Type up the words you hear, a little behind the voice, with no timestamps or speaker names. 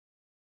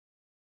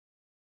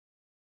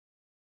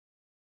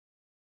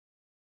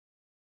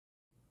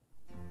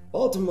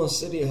Baltimore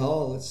City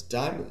Hall is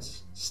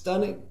timeless,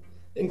 stunning,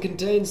 and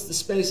contains the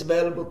space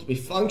available to be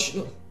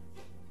functional.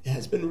 It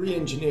has been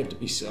re-engineered to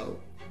be so.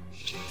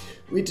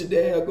 We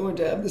today are going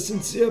to have the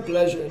sincere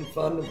pleasure and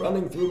fun of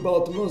running through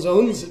Baltimore's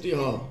own City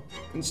Hall,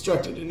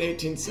 constructed in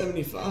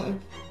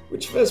 1875,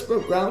 which first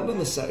broke ground on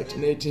the site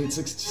in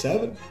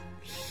 1867.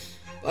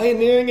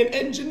 Pioneering and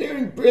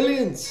engineering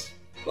brilliance,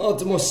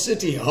 Baltimore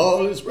City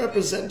Hall is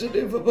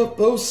representative of a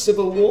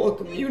post-Civil War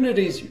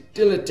community's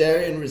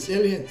utilitarian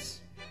resilience.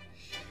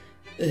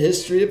 The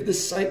history of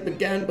this site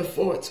began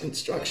before its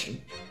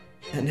construction,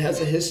 and has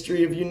a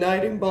history of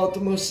uniting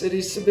Baltimore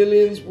City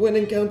civilians when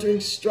encountering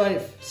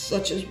strife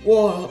such as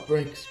war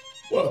outbreaks,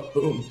 work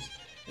booms,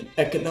 and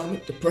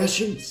economic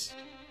depressions.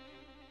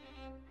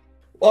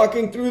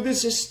 Walking through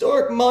this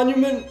historic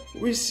monument,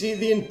 we see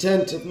the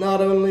intent of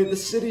not only the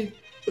city,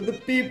 but the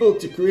people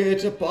to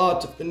create a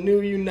part of the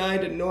new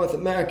united North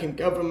American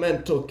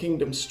governmental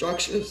kingdom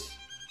structures.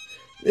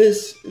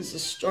 This is a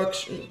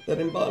structure that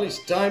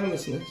embodies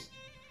timelessness,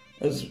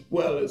 as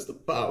well as the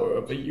power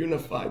of a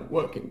unified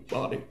working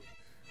body.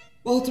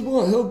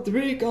 Baltimore held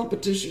 3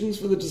 competitions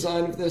for the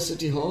design of their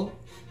city hall.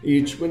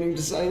 Each winning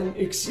design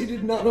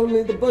exceeded not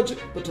only the budget,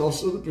 but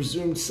also the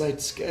presumed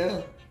site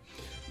scale.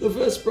 The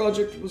first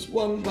project was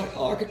won by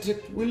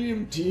architect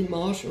William T.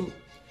 Marshall,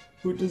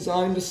 who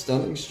designed a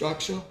stunning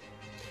structure.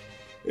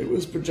 It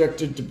was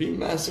projected to be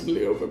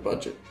massively over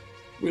budget.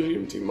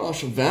 William T.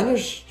 Marshall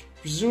vanished,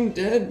 presumed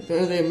dead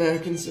per the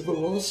American Civil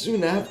War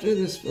soon after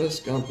this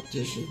first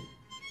competition.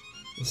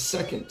 The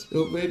second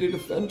ill-fated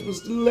event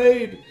was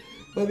delayed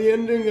by the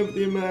ending of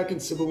the American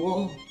Civil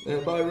War,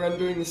 thereby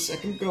rendering the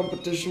second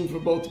competition for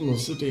Baltimore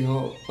City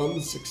Hall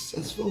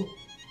unsuccessful.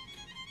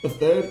 A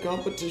third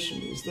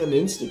competition was then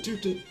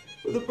instituted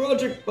with a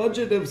project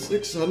budget of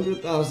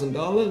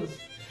 $600,000.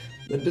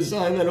 The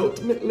design that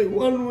ultimately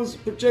won was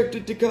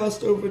projected to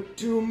cost over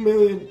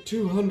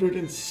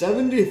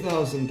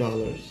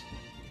 $2,270,000.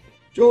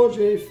 George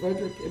A.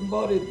 Frederick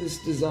embodied this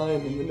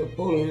design in the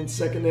Napoleon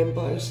II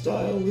Empire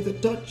style with a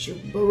touch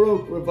of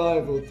Baroque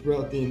revival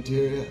throughout the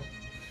interior.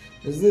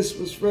 As this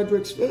was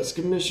Frederick's first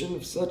commission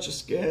of such a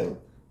scale,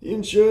 he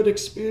ensured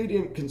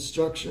expedient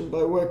construction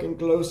by working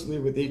closely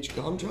with each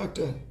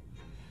contractor.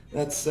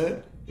 That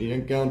said, he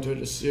encountered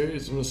a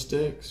series of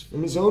mistakes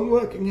from his own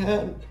working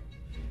hand.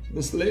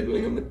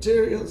 Mislabeling of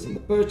materials and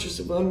the purchase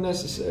of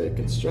unnecessary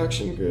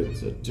construction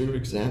goods are 2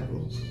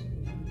 examples.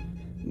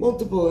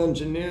 Multiple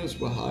engineers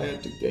were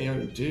hired to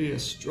guarantee a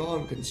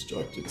strong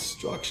constructed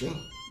structure.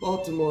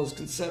 Baltimore's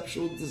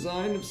conceptual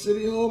design of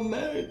City Hall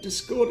married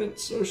discordant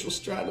social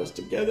stratas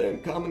together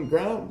in common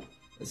ground.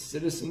 As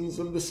citizens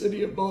of the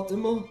city of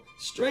Baltimore,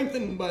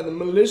 strengthened by the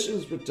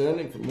militias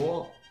returning from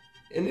war,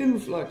 an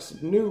influx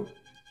of new,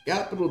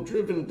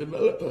 capital-driven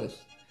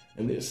developers,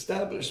 and the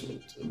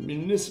establishment of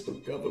municipal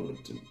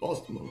government in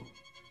Baltimore,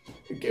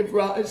 it gave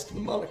rise to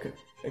the moniker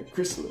and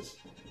chrysalis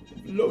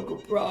of local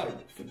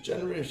pride for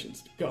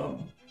generations to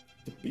come,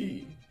 to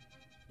be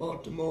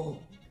Baltimore.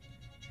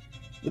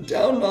 The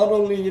town not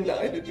only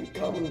united in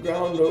common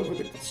ground over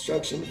the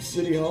construction of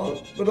City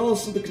Hall, but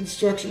also the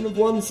construction of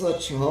one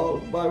such hall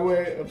by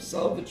way of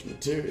salvage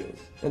materials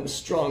and a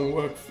strong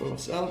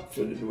workforce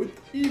outfitted with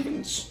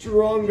even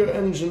stronger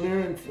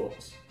engineering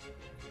force,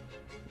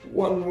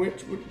 one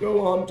which would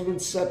go on to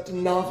incept a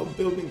novel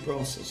building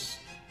process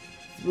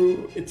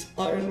through its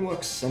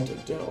ironwork center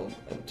dome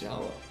and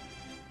tower.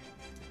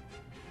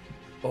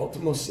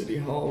 Baltimore City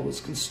Hall was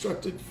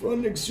constructed for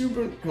an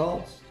exuberant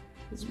cost,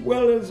 as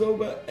well as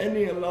over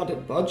any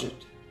allotted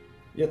budget,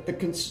 yet the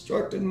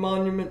constructed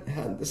monument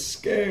had the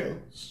scale,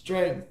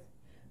 strength,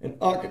 and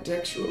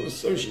architectural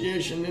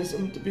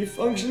associationism to be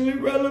functionally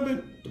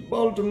relevant to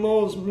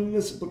Baltimore's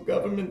municipal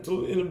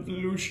governmental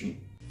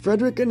evolution.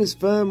 Frederick and his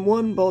firm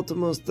won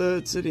Baltimore's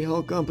 3rd City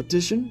Hall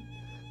competition.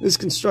 This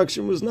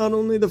construction was not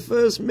only the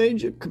first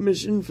major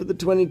commission for the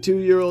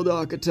 22-year-old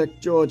architect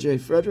George A.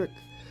 Frederick,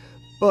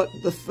 but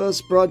the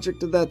first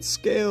project of that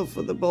scale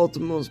for the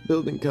Baltimore's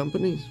building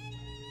companies.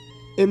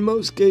 In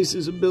most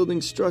cases of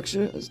building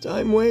structure, as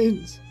time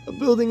wanes, a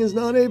building is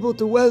not able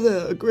to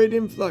weather a great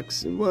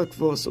influx in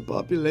workforce or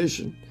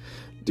population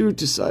due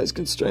to size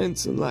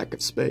constraints and lack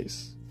of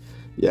space.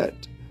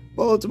 Yet,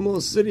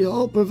 Baltimore City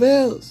Hall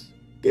prevails,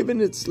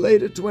 given its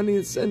later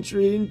 20th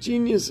century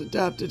ingenious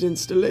adapted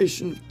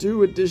installation of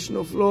 2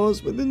 additional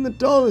floors within the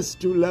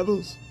tallest 2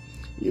 levels,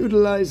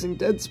 utilizing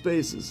dead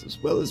spaces as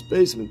well as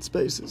basement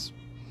spaces.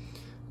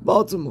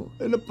 Baltimore,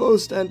 in a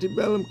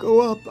post-antebellum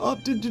co-op,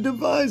 opted to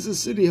devise a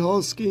city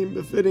hall scheme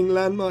befitting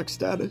landmark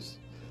status.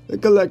 The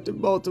collective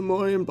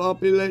Baltimorean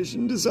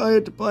population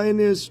desired to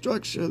pioneer a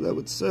structure that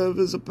would serve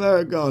as a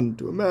paragon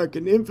to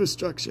American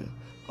infrastructure,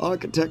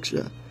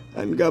 architecture,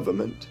 and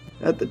government.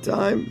 At the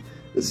time,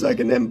 the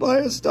Second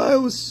Empire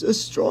style was a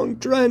strong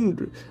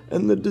trend,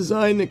 and the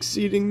design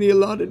exceeding the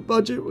allotted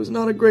budget was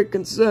not a great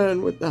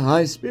concern with the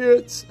high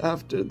spirits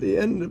after the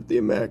end of the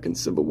American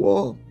Civil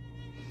War.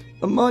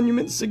 a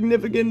monument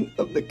significant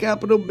of the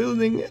Capitol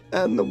building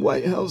and the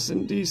White House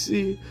in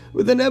D.C.,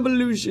 with an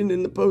evolution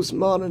in the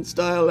postmodern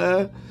style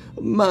era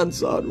of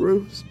mansard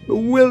roofs,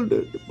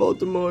 bewildered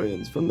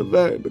Baltimoreans from the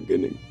very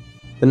beginning.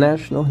 The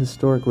National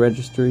Historic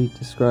Registry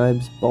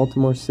describes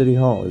Baltimore City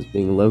Hall as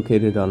being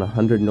located on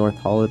 100 North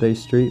Holiday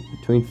Street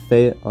between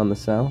Fayette on the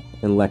south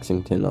and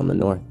Lexington on the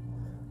north.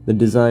 The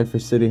design for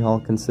City Hall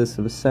consists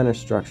of a center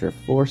structure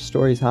 4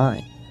 stories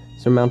high,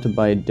 surmounted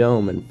by a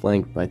dome and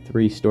flanked by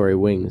 3-story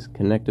wings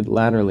connected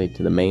laterally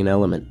to the main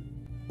element.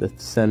 The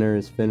center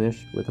is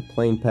finished with a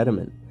plain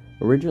pediment,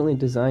 originally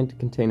designed to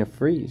contain a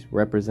frieze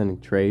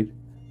representing trade,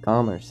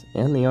 commerce,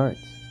 and the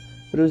arts,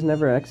 but it was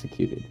never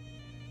executed.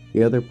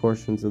 The other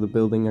portions of the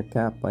building are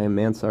capped by a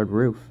mansard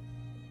roof,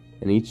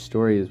 and each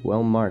story is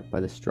well marked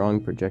by the strong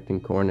projecting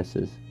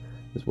cornices,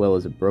 as well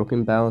as a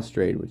broken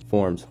balustrade which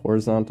forms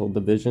horizontal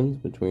divisions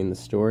between the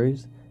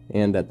stories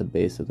and at the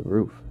base of the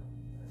roof.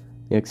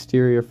 The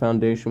exterior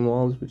foundation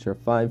walls, which are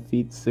 5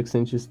 feet 6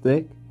 inches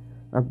thick,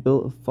 are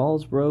built of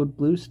Falls Road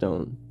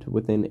bluestone to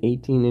within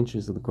 18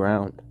 inches of the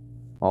ground.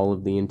 All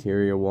of the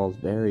interior walls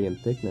vary in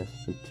thickness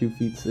from 2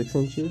 feet 6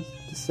 inches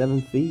to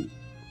 7 feet.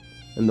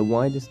 And the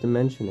widest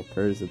dimension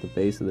occurs at the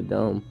base of the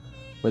dome,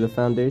 where the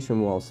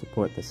foundation walls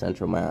support the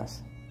central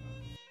mass.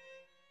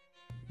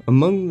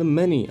 Among the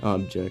many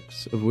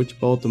objects of which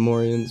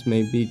Baltimoreans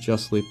may be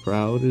justly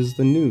proud is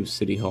the new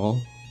City Hall.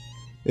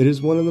 It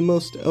is one of the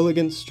most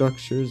elegant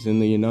structures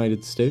in the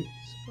United States,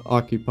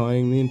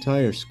 occupying the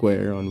entire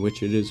square on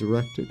which it is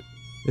erected.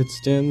 It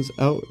stands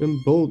out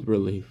in bold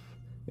relief,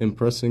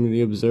 impressing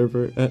the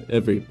observer at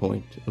every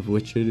point of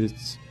which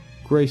its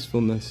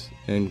gracefulness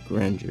and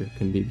grandeur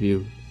can be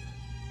viewed.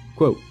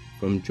 Quote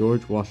from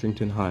George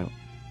Washington Hyle,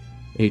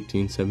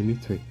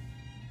 1873.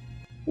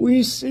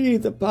 We see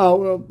the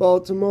power of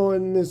Baltimore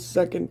in this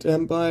Second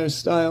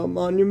Empire-style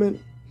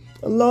monument,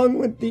 along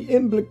with the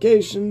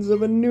implications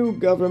of a new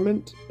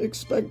government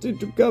expected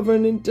to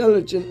govern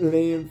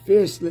intelligently and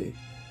fiercely,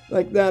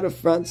 like that of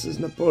France's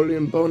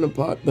Napoleon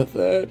Bonaparte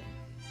III.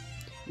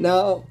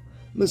 Now,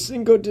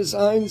 Masingo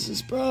Designs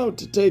is proud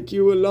to take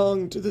you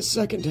along to the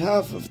second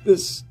half of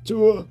this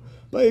tour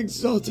by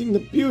exalting the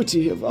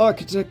beauty of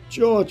architect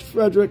George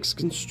Frederick's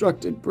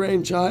constructed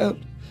brainchild.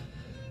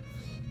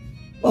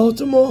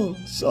 Baltimore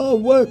saw a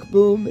work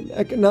boom and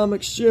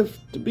economic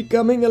shift to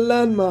becoming a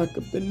landmark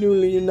of the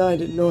newly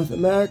united North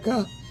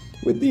America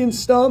with the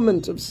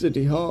installment of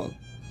City Hall.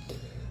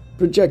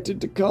 Projected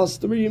to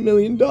cost $3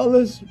 million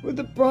with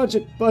a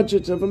project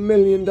budget of $1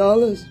 million,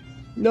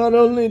 not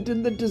only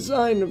did the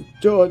design of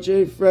George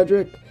A.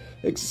 Frederick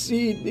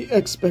exceed the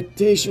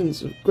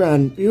expectations of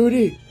grand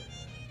beauty,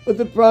 but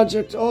the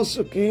project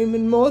also came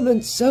in more than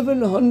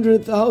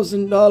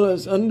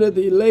 $700,000 under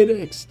the later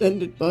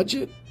extended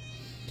budget.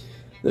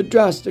 The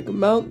drastic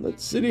amount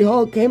that City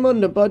Hall came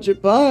under budget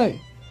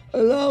by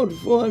allowed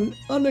for an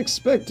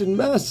unexpected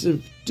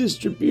massive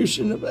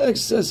distribution of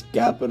excess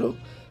capital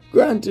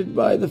granted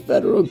by the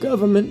federal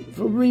government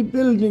for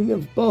rebuilding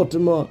of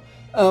Baltimore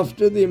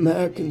after the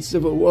American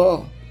Civil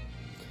War.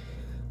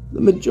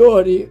 The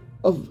majority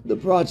of the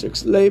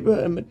project's labor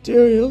and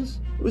materials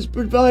was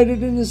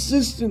provided in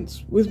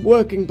assistance with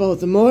working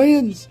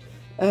Baltimoreans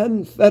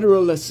and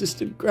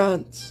federal-assisted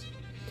grants.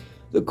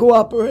 The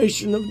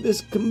cooperation of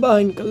this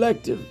combined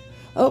collective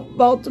helped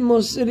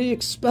Baltimore City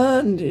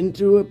expand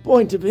into a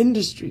point of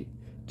industry,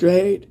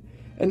 trade,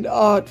 and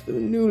art for the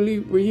newly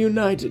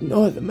reunited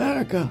North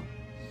America.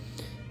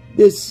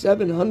 This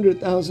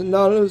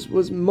 $700,000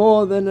 was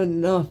more than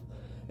enough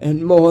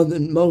and more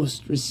than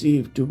most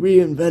received to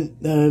reinvent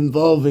their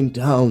involving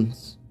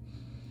towns.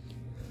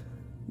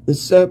 The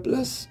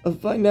surplus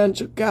of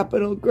financial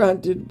capital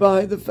granted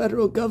by the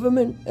federal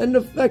government and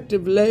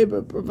effective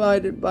labor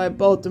provided by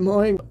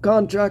Baltimorean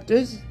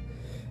contractors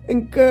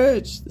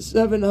encouraged the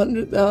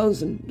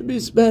 $700,000 to be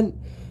spent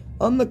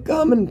on the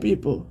common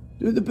people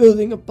through the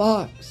building of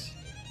parks,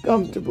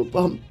 comfortable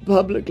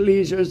public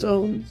leisure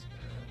zones,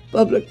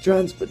 public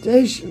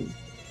transportation,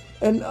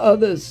 and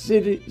other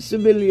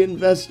civilian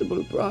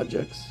vestibule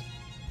projects.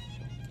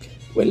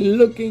 When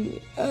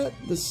looking at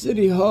the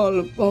City Hall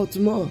of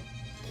Baltimore,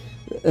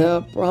 there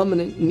are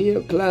prominent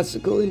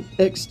neoclassical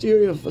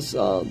exterior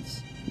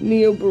facades,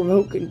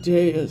 neo-Baroque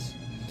interiors,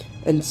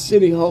 and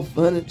City Hall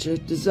furniture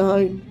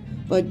designed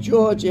by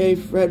George A.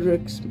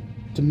 Frederick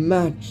to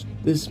match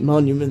this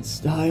monument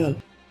style.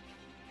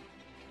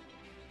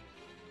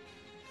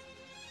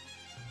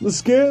 The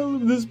scale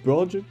of this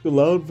project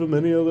allowed for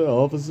many other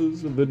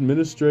offices of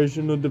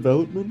administration or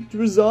development to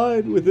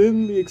reside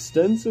within the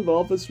extensive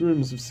office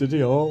rooms of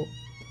City Hall,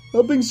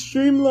 helping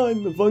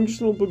streamline the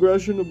functional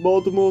progression of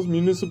Baltimore's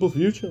municipal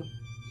future.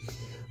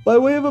 By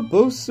way of a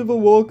post-Civil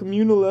War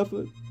communal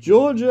effort,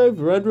 George A.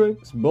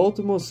 Frederick's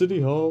Baltimore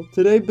City Hall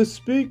today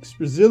bespeaks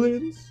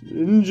resilience,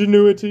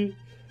 ingenuity,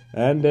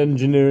 and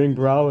engineering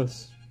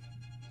prowess.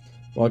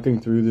 Walking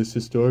through this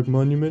historic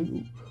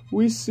monument,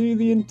 we see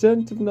the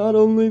intent of not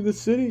only the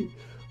city,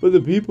 but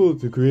the people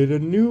to create a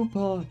new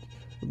part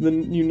of the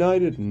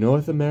united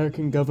North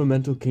American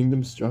governmental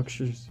kingdom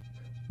structures.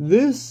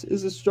 This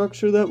is a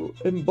structure that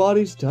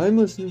embodies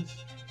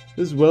timelessness,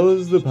 as well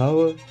as the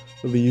power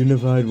of a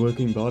unified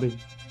working body.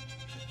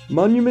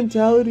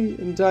 Monumentality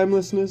and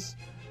timelessness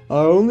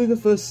are only the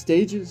first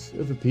stages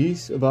of a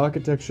piece of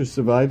architecture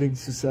surviving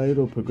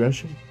societal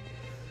progression.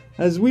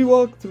 As we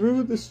walk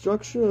through the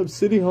structure of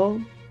City Hall,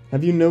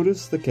 have you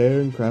noticed the care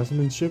and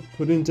craftsmanship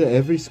put into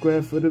every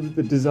square foot of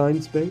the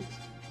design space?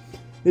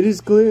 It is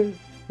clear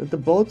that the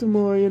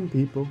Baltimorean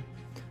people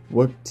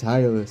work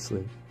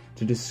tirelessly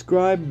to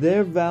describe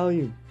their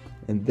value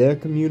and their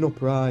communal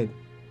pride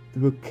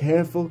through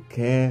careful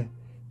care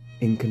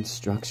in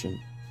construction.